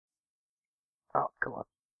Oh, come on.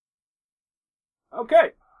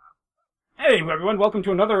 Okay. Hey, everyone. Welcome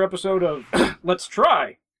to another episode of Let's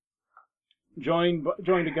Try. Joined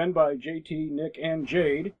again by JT, Nick, and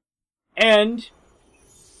Jade. And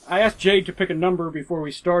I asked Jade to pick a number before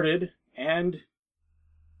we started, and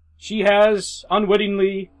she has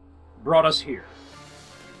unwittingly brought us here.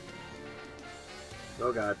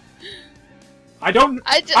 Oh God. I don't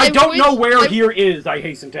know where here is, I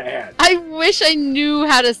hasten to add. I wish I knew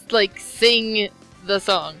how to, like, sing the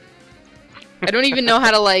song. I don't even know how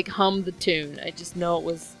to, like, hum the tune. I just know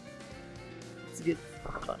it's good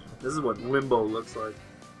fun. This is what limbo looks like.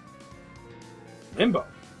 Limbo?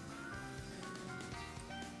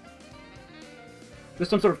 Is this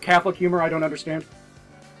some sort of Catholic humor I don't understand?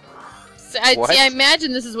 So I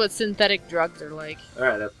imagine this is what synthetic drugs are like.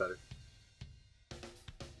 Alright, that's better.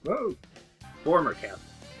 Whoa. Former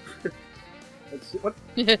Catholic.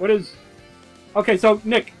 What is... Okay, so,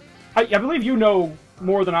 Nick, I believe you know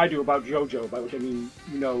more than I do about JoJo, by which I mean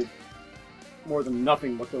you know more than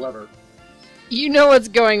nothing whatsoever. You know what's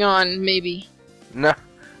going on, maybe. No.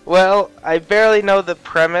 Well, I barely know the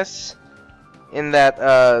premise in that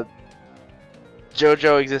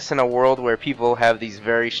JoJo exists in a world where people have these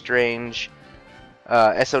very strange,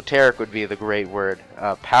 esoteric would be the great word,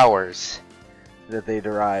 powers that they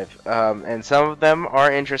derive. And some of them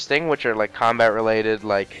are interesting, which are like combat related,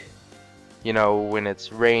 like, you know, when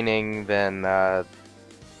it's raining, then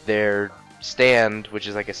their stand, which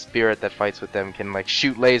is like a spirit that fights with them, can like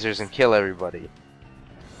shoot lasers and kill everybody.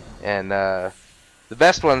 And the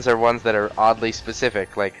best ones are ones that are oddly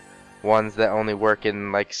specific, like ones that only work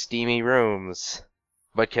in like steamy rooms,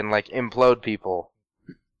 but can like implode people.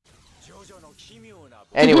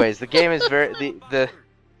 Anyways, the game is the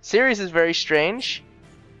series is very strange,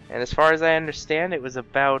 and as far as I understand, it was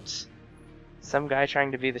about some guy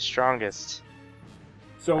trying to be the strongest.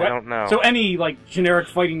 So I don't know. So any, like, generic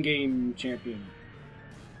fighting game champion.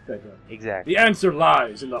 Exactly. The answer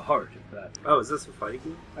lies in the heart of that. Oh, is this a fighting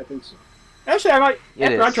game? I think so. Actually, I might,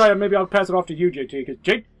 after I is. try it, maybe I'll pass it off to you, JT, because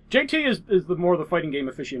JT is the more the fighting game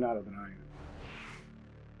aficionado than I am.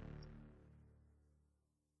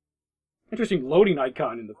 Interesting loading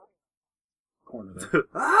icon in the corner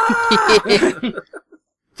there.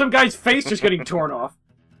 Some guy's face just getting torn off.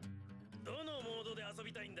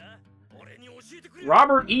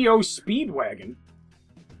 Robert E.O. Speedwagon.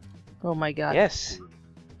 Oh my god. Yes.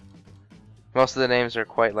 Most of the names are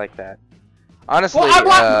quite like that. Honestly,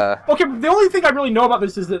 okay, the only thing I really know about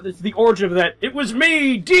this is that it's the origin of that "It was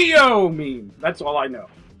me, Dio" meme. That's all I know.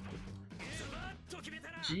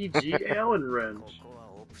 GG Allen Wrench.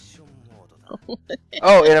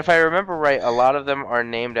 Oh, and if I remember right, a lot of them are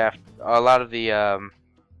named after. A lot of the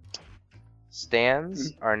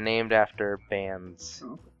stands are named after bands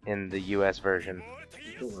in the U.S. version.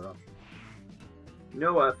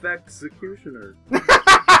 No executioner.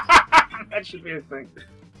 That should be a thing.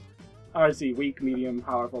 Oh, I see. Weak, medium,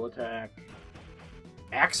 powerful attack.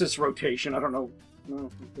 Axis rotation. I don't know. No,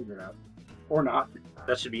 we'll figure it out. Or not.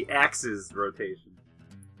 That should be Axe's rotation.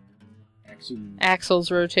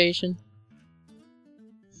 Axel's rotation.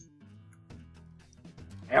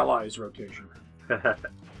 Allies rotation.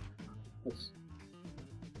 That's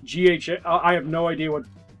GH. I have no idea what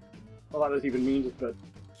a lot of this even means, but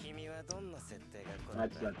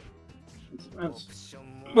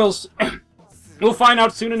we'll find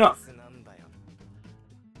out soon enough.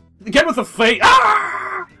 Get with the face.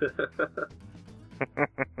 Ah!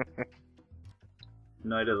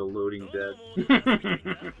 Night of the Loading Dead.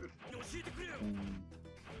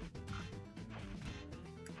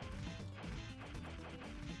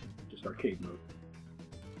 Just arcade mode.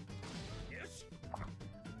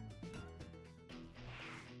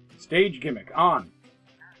 Stage gimmick on.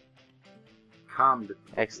 Calmed.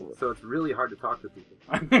 Excellent. So it's really hard to talk to people.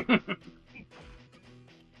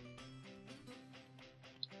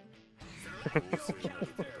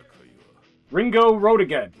 Ringo wrote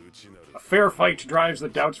again. A fair fight drives the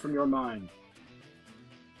doubts from your mind.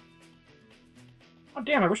 Oh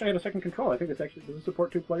damn, I wish I had a second control. I think this actually... Does it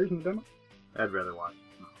support 2 players in the demo? I'd rather watch.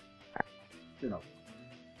 You know.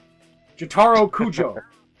 Jotaro Kujo.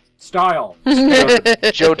 Style.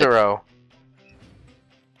 Jotaro.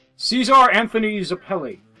 Cesar Anthony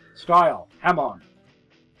Zappelli. Style. Hamon.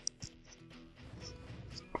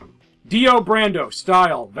 Dio Brando.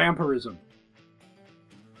 Style. Vampirism.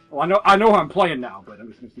 Well, I know who I'm playing now, but I'm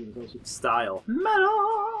just gonna see what it goes. Style.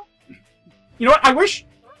 Metal. You know what? I wish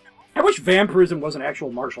vampirism was an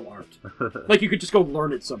actual martial art. Like you could just go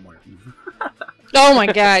learn it somewhere. Oh my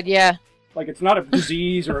god, yeah. Like it's not a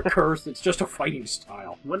disease or a curse. It's just a fighting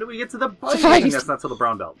style. When do we get to the fighting? That's not till the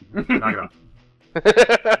brown belt. Knock it off.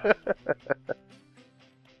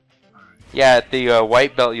 Yeah, at the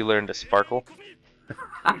white belt you learn to sparkle.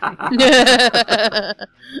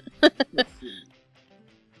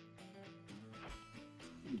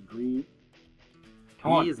 Green.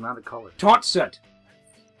 He is not a color. Taunt set.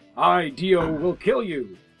 I, Dio, will kill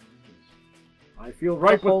you. I feel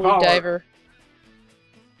ripe with Holy power. diver.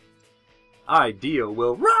 I, Dio,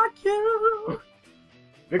 will rock you.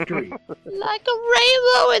 Victory. Like a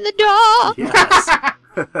rainbow in the dark. Yes.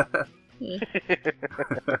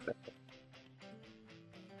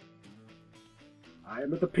 I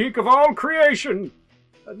am at the peak of all creation.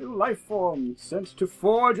 A new life form sent to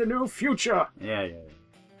forge a new future. Yeah.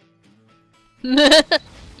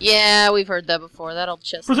 Yeah, we've heard that before. That old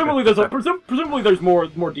chest. Presumably, there's more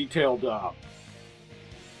detailed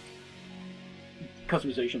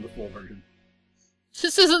customization of the full version.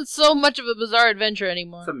 This isn't so much of a bizarre adventure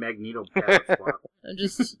anymore. It's a Magneto power swap.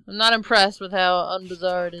 I'm not impressed with how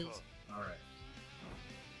unbizarre it is. Alright.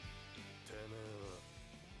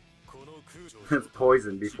 It's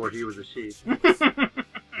poison before he was a sheep.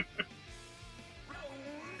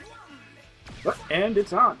 And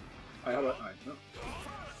it's on.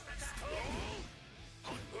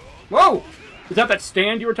 Whoa! Is that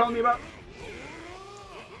stand you were telling me about?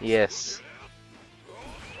 Yes.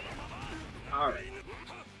 Alright.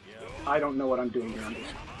 I don't know what I'm doing here. I'm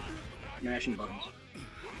just mashing buttons.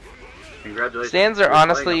 Congratulations. Stands are You're playing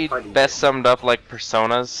a honestly fighting best game. summed up like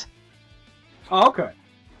personas. Oh, okay.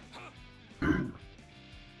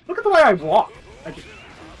 Look at the way I walk. I just...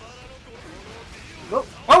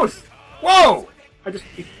 Whoa!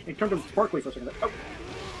 It turned him sparkly for a second. Oh.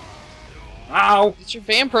 Ow! It's your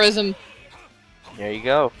vampirism. There you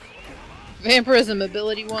go. Vampirism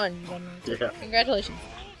ability 1. Yeah. Congratulations.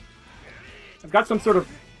 I've got some sort of...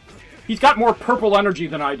 He's got more purple energy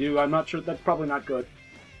than I do. I'm not sure. That's probably not good.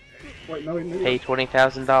 Wait, no. Pay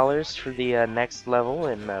 $20,000 for the next level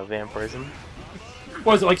in Vampirism.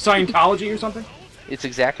 Was it like Scientology or something? It's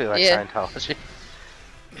exactly like Yeah. Scientology.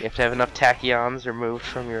 You have to have enough tachyons removed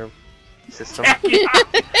from your system.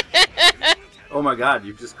 Oh my god,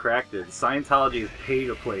 you've just cracked it. Scientology is pay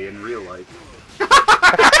to play in real life.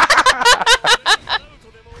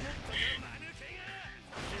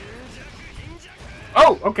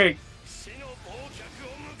 Oh, okay.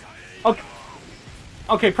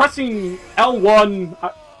 Okay, pressing L1,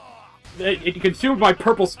 it consumed my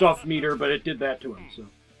purple stuff meter, but it did that to him, so...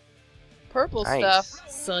 Purple Nice. stuff.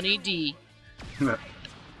 Sunny D. Alright,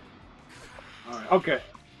 okay.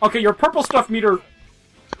 Okay, your purple stuff meter...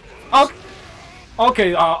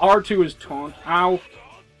 Okay, R2 is taunt. Ow.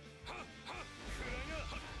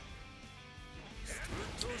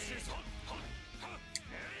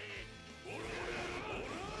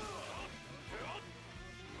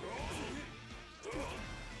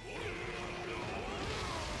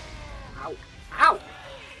 Ow!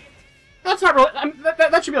 That's not really...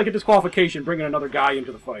 that should be like a disqualification, bringing another guy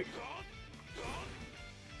into the fight.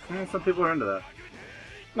 Some people are into that.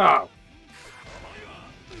 No.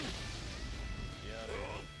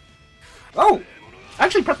 Oh! I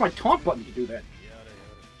actually pressed my taunt button to do that.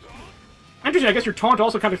 Interesting, I guess your taunt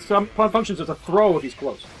also kind of functions as a throw if he's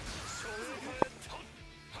close.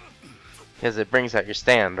 Because it brings out your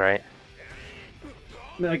stand, right?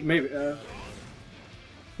 Like, maybe,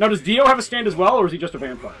 Now, does Dio have a stand as well, or is he just a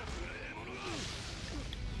vampire?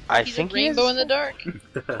 I He's think a rainbow in the dark.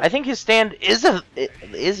 I think his stand is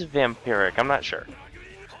vampiric. I'm not sure.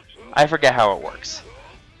 I forget how it works.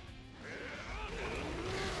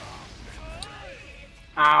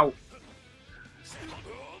 Ow.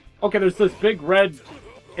 Okay, there's this big red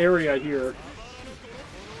area here.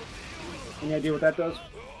 Any idea what that does?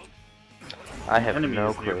 I have Enemy no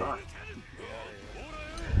is clue. nearby.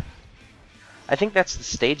 I think that's the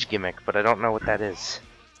stage gimmick, but I don't know what that is.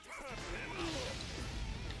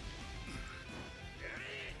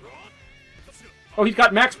 Oh, he's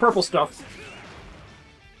got max purple stuff.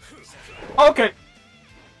 Okay.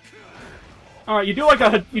 All right, you do like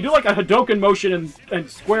a Hadoken motion and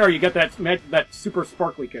square. You get that super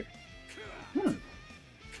sparkly kick.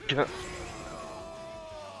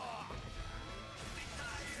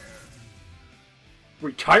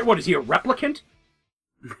 Retire? What is he, a replicant?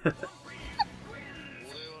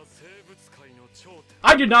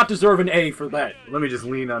 I did not deserve an A for that. Let me just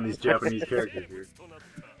lean on these Japanese characters here.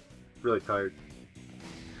 Really tired.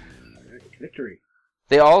 Victory.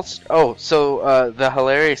 They all... so the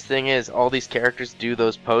hilarious thing is all these characters do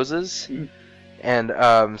those poses,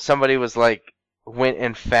 and somebody was like, went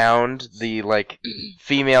and found the like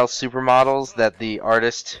female supermodels that the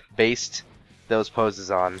artist based those poses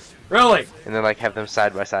on, Really? and then like have them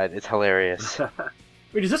side by side. It's hilarious.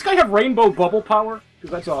 Wait, does this guy have rainbow bubble power?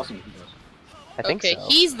 Because that's awesome if he does. I think Okay, so.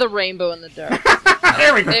 he's the rainbow in the dark.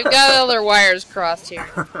 There we go. They've got all their wires crossed here.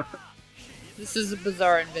 This is a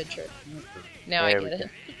bizarre adventure. Now There I we get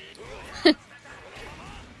it.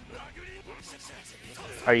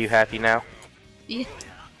 Are you happy now? Yeah.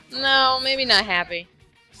 No, maybe not happy.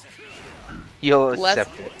 You'll Less-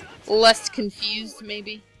 accept it. Less confused,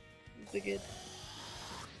 maybe. Is it good?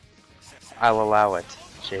 I'll allow it.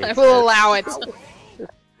 Jade I says. will allow it.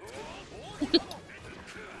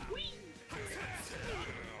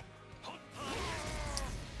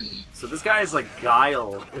 So this guy is like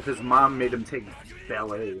Guile if his mom made him take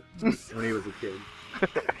ballet when he was a kid.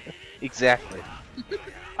 Exactly.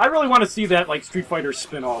 I really want to see that like Street Fighter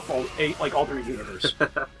spin-off, like alternate universe.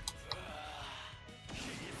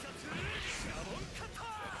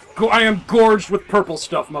 I am gorged with purple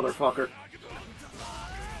stuff, motherfucker.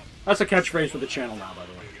 That's a catchphrase for the channel now, by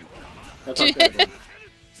the way. That's our favorite.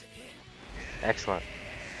 Excellent.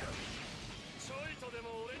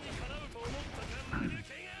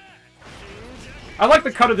 I like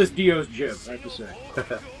the cut of this Dio's jib, I have to say.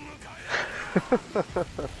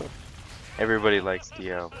 Everybody likes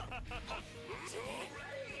Dio.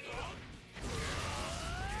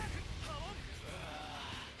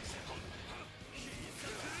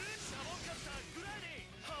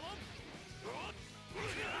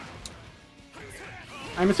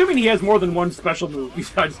 I'm assuming he has more than one special move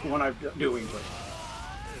besides the one I'm doing, but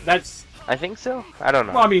that's... I think so. I don't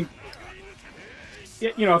know. Well, I mean,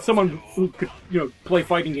 you know, if someone who could, you know, play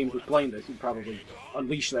fighting games was playing this, he'd probably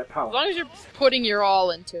unleash that As power. long as you're putting your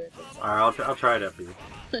all into it. That's all. Alright, I'll try it after you.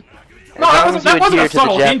 No, that wasn't a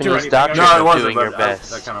subtle hint or anything. doctrine No, it of wasn't, doing but your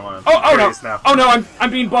best. I kind of want Oh no! now. Oh no!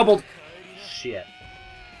 I'm being bubbled. Shit.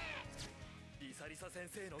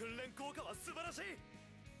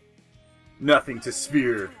 Nothing to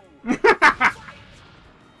sphere.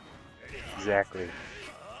 Exactly.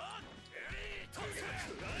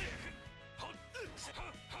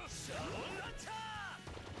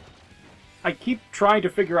 I keep trying to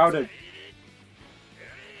figure out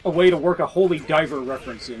a way to work a Holy Diver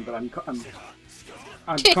reference in, but I'm coming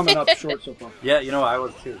up short so far. Yeah, you know, I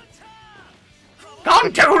was too.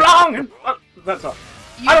 Gone too long. And, that's all.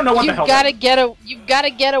 I don't know what the hell. You've gotta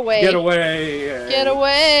get away. Get away. Get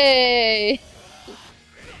away.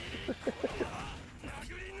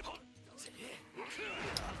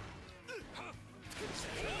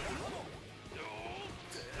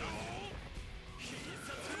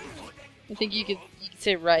 I think you could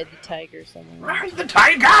say ride the tiger somewhere. Ride the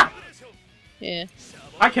tiger. Yeah.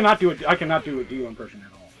 I cannot do a Dio impression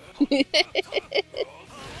at all.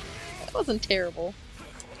 That wasn't terrible.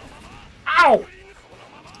 Ow!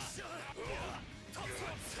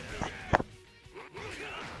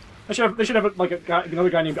 They should have like another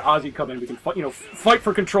guy named Ozzy come in. We can fight, you know, fight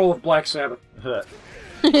for control of Black Sabbath.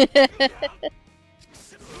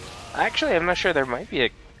 Actually, I'm not sure. There might be a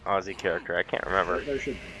Aussie character. I can't remember. There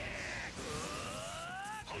should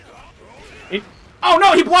be. Oh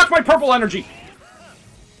no! He blocked my purple energy.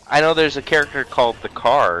 I know there's a character called the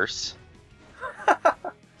Cars.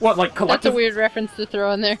 What, like collective? That's a weird reference to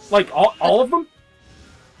throw in there. Like all of them?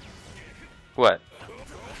 What?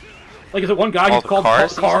 Like, is it one guy All who's the called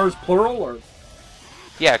Cars? Cars plural, or?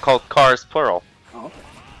 Yeah, called Cars plural. Oh, okay.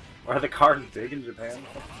 Are the cars big in Japan?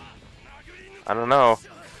 I don't know.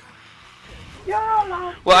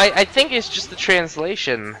 Yeah. Well, I think it's just the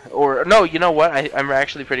translation, or no, you know what? I'm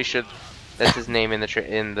actually pretty sure that's his name in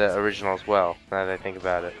the original as well. Now that I think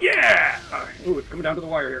about it. Yeah. All right. Ooh, it's coming down to the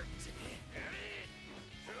wire here.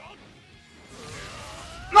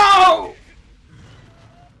 No!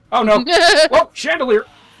 Oh no! Whoa, chandelier!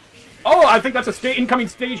 Oh, I think that's a incoming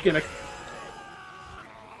stage gimmick.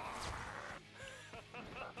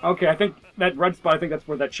 Okay, I think that red spot. I think that's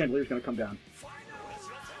where that chandelier's going to come down.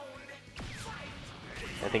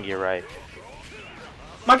 I think you're right.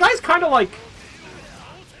 My guy's kind of like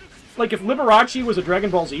if Liberace was a Dragon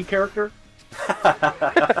Ball Z character.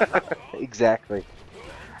 Exactly.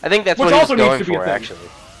 I think that's Which what he's also needs going to be a for, thing. actually.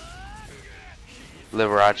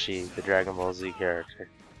 Liberace, the Dragon Ball Z character.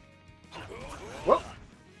 Whoa.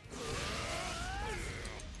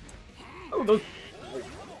 Oh, those.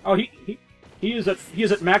 Oh, he is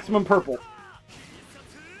at maximum purple.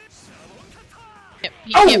 Yep,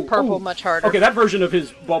 you Oh! can't purple Oh! much harder. Okay, that version of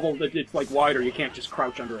his bubble, it's like wider. You can't just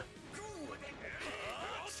crouch under it.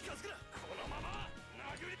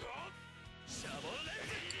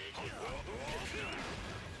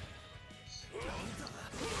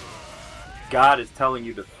 God is telling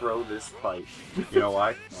you to throw this fight. You know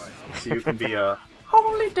why? So you can be a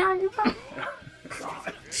Holy diver!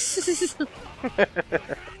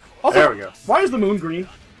 Also, There we go. Why is the moon green?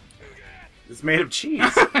 It's made of cheese.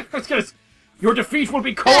 I was gonna. Your defeat will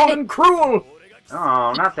be calm and cruel!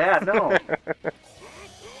 Oh, not that, no.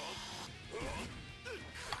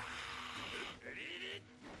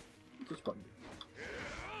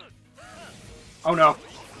 Oh no.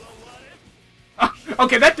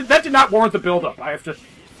 Okay, that did not warrant the build-up. I have to...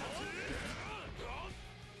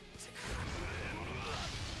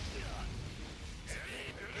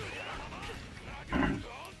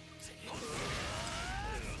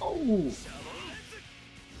 Oh.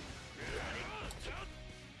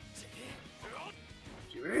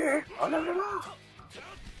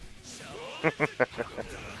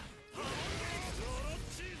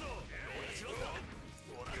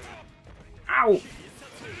 Ow!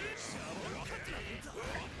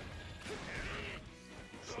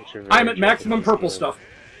 I'm at maximum purple stuff.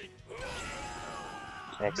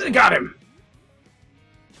 Excellent. Got him!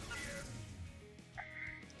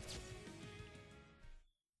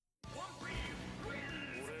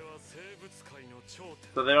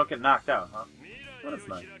 So they don't get knocked out, huh? Well, that's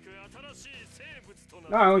nice.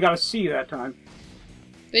 No, I only got a C that time.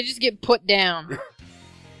 They just get put down.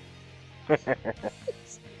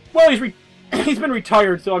 Well, he's been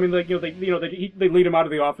retired, so I mean, like, they lead him out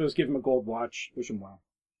of the office, give him a gold watch, wish him well.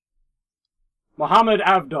 Muhammad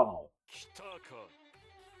Avdal.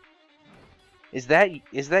 Is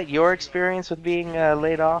that your experience with being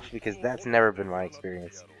laid off? Because that's never been my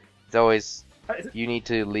experience. It's always you need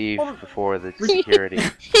to leave before the security.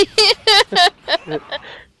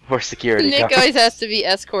 Before security Nick comes. always has to be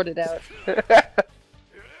escorted out.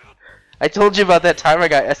 I told you about that time I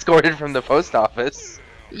got escorted from the post office.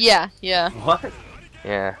 Yeah, yeah. What?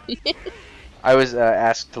 Yeah. I was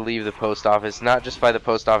asked to leave the post office, not just by the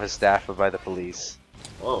post office staff, but by the police.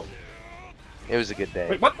 Whoa. It was a good day.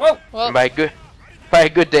 Wait, what? Whoa! Well, And by a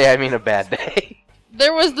good day, I mean a bad day.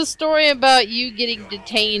 there was the story about you getting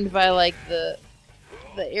detained by like the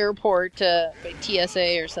airport by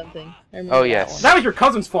TSA or something. I remember Oh, that yes. one. That was your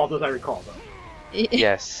cousin's fault, as I recall, though.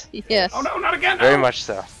 Yes. Yes. Oh no, not again! Very no. much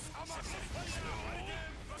so.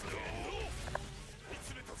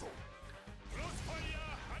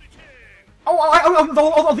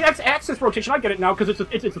 Oh, the X-axis rotation. I get it now because it's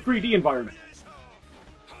a 3D environment.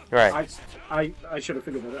 Right. I should have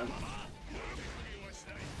figured that out.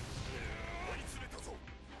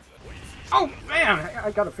 Oh man,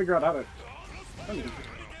 I gotta figure out how to.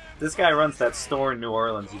 This guy runs that store in New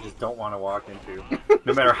Orleans you just don't want to walk into,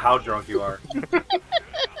 no matter how drunk you are.